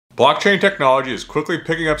Blockchain technology is quickly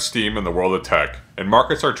picking up steam in the world of tech, and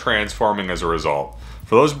markets are transforming as a result.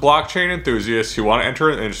 For those blockchain enthusiasts who want to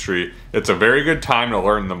enter the industry, it's a very good time to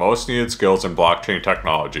learn the most needed skills in blockchain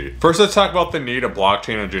technology. First, let's talk about the need of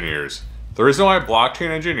blockchain engineers. The reason why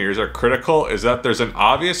blockchain engineers are critical is that there's an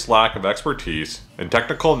obvious lack of expertise and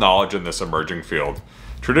technical knowledge in this emerging field.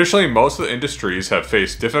 Traditionally, most of the industries have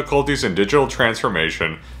faced difficulties in digital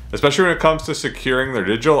transformation, especially when it comes to securing their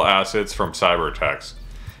digital assets from cyber attacks.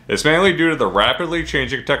 It's mainly due to the rapidly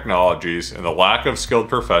changing technologies and the lack of skilled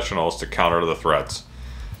professionals to counter the threats.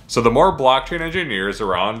 So the more blockchain engineers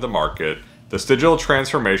around the market, this digital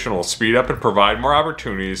transformation will speed up and provide more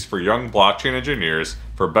opportunities for young blockchain engineers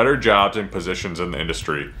for better jobs and positions in the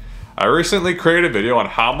industry. I recently created a video on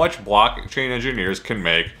how much blockchain engineers can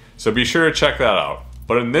make, so be sure to check that out.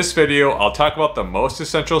 But in this video, I'll talk about the most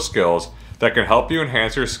essential skills that can help you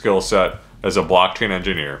enhance your skill set as a blockchain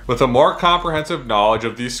engineer. With a more comprehensive knowledge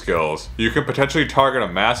of these skills, you can potentially target a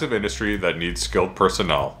massive industry that needs skilled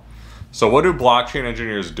personnel. So what do blockchain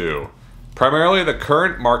engineers do? Primarily, the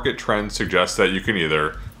current market trends suggest that you can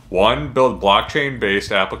either 1. Build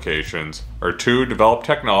blockchain-based applications, or 2. Develop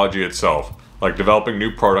technology itself, like developing new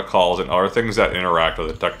protocols and other things that interact with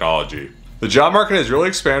the technology. The job market has really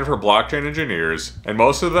expanded for blockchain engineers, and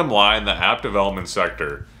most of them lie in the app development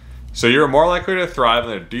sector. So you're more likely to thrive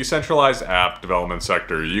in the decentralized app development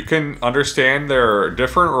sector. You can understand there are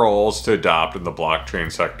different roles to adopt in the blockchain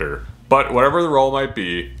sector. But whatever the role might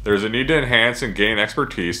be, there's a need to enhance and gain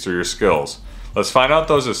expertise through your skills. Let's find out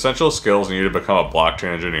those essential skills needed to become a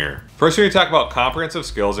blockchain engineer. First, we need to talk about comprehensive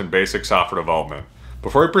skills in basic software development.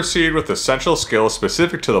 Before we proceed with essential skills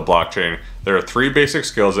specific to the blockchain, there are 3 basic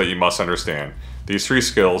skills that you must understand. These 3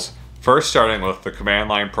 skills, first starting with the command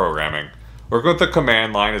line programming. Working with the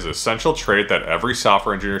command line is an essential trait that every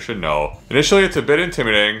software engineer should know. Initially, it's a bit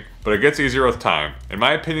intimidating, but it gets easier with time. In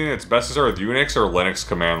my opinion, it's best to start with Unix or Linux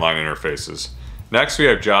command line interfaces. Next, we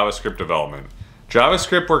have JavaScript development.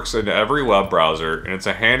 JavaScript works in every web browser, and it's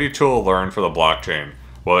a handy tool to learn for the blockchain,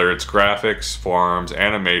 whether it's graphics, forms,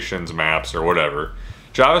 animations, maps, or whatever.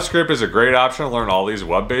 JavaScript is a great option to learn all these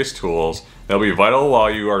web-based tools that will be vital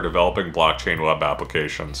while you are developing blockchain web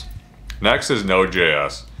applications. Next is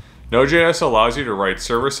Node.js. Node.js allows you to write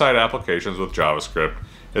server-side applications with JavaScript.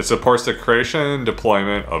 It supports the creation and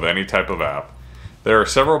deployment of any type of app. There are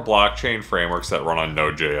several blockchain frameworks that run on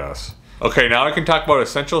Node.js. Okay, now I can talk about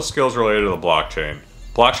essential skills related to the blockchain.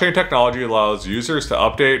 Blockchain technology allows users to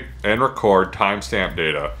update and record timestamp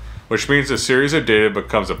data, which means a series of data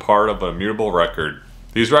becomes a part of an immutable record.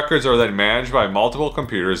 These records are then managed by multiple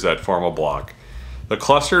computers that form a block. The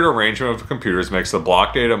clustered arrangement of computers makes the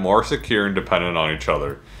block data more secure and dependent on each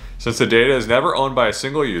other. Since the data is never owned by a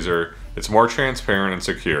single user, it's more transparent and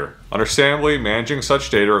secure. Understandably, managing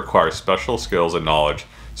such data requires special skills and knowledge.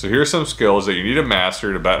 So here are some skills that you need to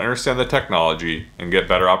master to better understand the technology and get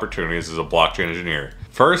better opportunities as a blockchain engineer.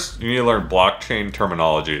 First, you need to learn blockchain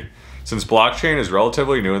terminology. Since blockchain is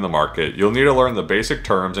relatively new in the market, you'll need to learn the basic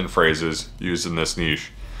terms and phrases used in this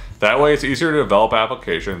niche. That way, it's easier to develop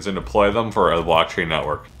applications and deploy them for a blockchain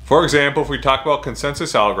network. For example, if we talk about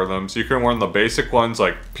consensus algorithms, you can learn the basic ones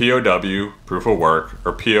like POW, proof of work,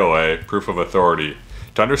 or POA, proof of authority,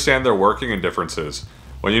 to understand their working and differences.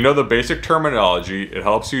 When you know the basic terminology, it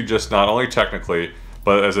helps you just not only technically,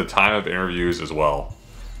 but as a time of interviews as well.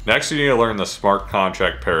 Next, you need to learn the smart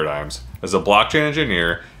contract paradigms. As a blockchain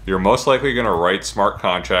engineer, you're most likely going to write smart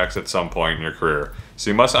contracts at some point in your career, so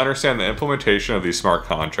you must understand the implementation of these smart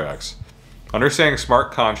contracts. Understanding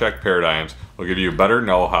smart contract paradigms will give you a better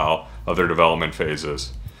know-how of their development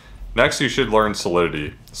phases. Next, you should learn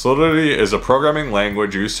Solidity. Solidity is a programming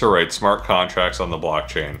language used to write smart contracts on the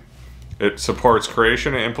blockchain. It supports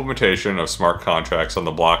creation and implementation of smart contracts on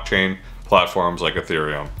the blockchain platforms like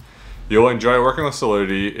Ethereum. You'll enjoy working with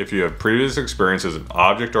Solidity if you have previous experiences in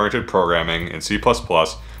object-oriented programming in C++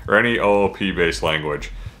 or any OOP-based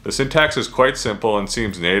language. The syntax is quite simple and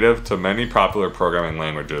seems native to many popular programming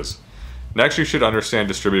languages. Next, you should understand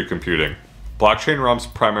distributed computing. Blockchain runs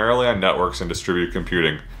primarily on networks and distributed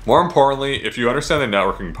computing. More importantly, if you understand the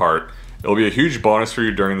networking part, it will be a huge bonus for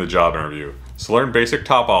you during the job interview. So learn basic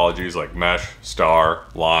topologies like mesh, star,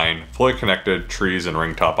 line, fully connected, trees, and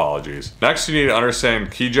ring topologies. Next, you need to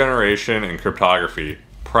understand key generation and cryptography.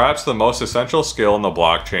 Perhaps the most essential skill in the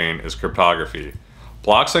blockchain is cryptography.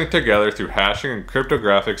 Blocks link together through hashing and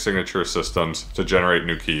cryptographic signature systems to generate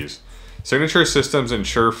new keys. Signature systems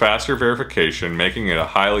ensure faster verification, making it a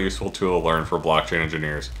highly useful tool to learn for blockchain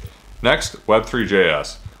engineers. Next,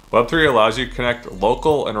 Web3.js. Web3 allows you to connect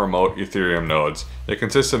local and remote Ethereum nodes. It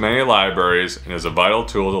consists of many libraries and is a vital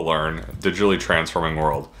tool to learn a digitally transforming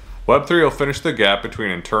world. Web3 will finish the gap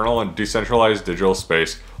between internal and decentralized digital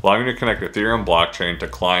space, allowing you to connect Ethereum blockchain to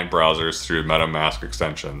client browsers through MetaMask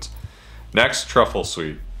extensions. Next, Truffle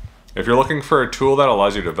Suite. If you're looking for a tool that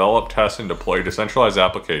allows you to develop, test, and deploy decentralized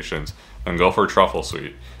applications, then go for Truffle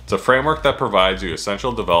Suite. It's a framework that provides you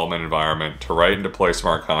essential development environment to write and deploy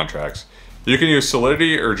smart contracts. You can use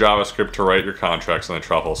Solidity or JavaScript to write your contracts in the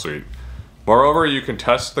Truffle Suite. Moreover, you can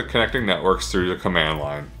test the connecting networks through the command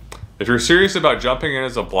line. If you're serious about jumping in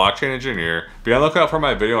as a blockchain engineer, be on the lookout for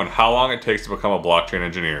my video on how long it takes to become a blockchain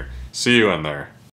engineer. See you in there.